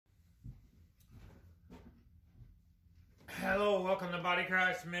Hello, welcome to Body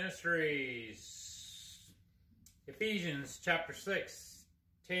Christ Ministries. Ephesians chapter 6,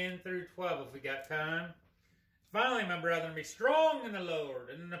 10 through 12 if we got time. Finally, my brethren, be strong in the Lord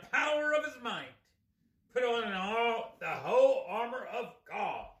and in the power of his might. Put on the whole armor of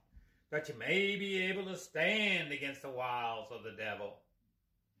God, that you may be able to stand against the wiles of the devil.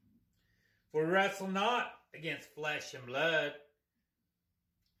 For we wrestle not against flesh and blood,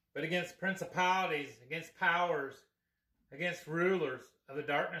 but against principalities, against powers, against rulers of the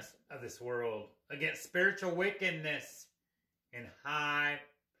darkness of this world, against spiritual wickedness in high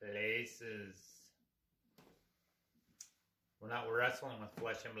places. We're not wrestling with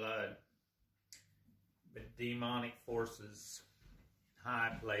flesh and blood, but demonic forces in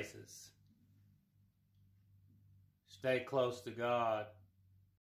high places. Stay close to God.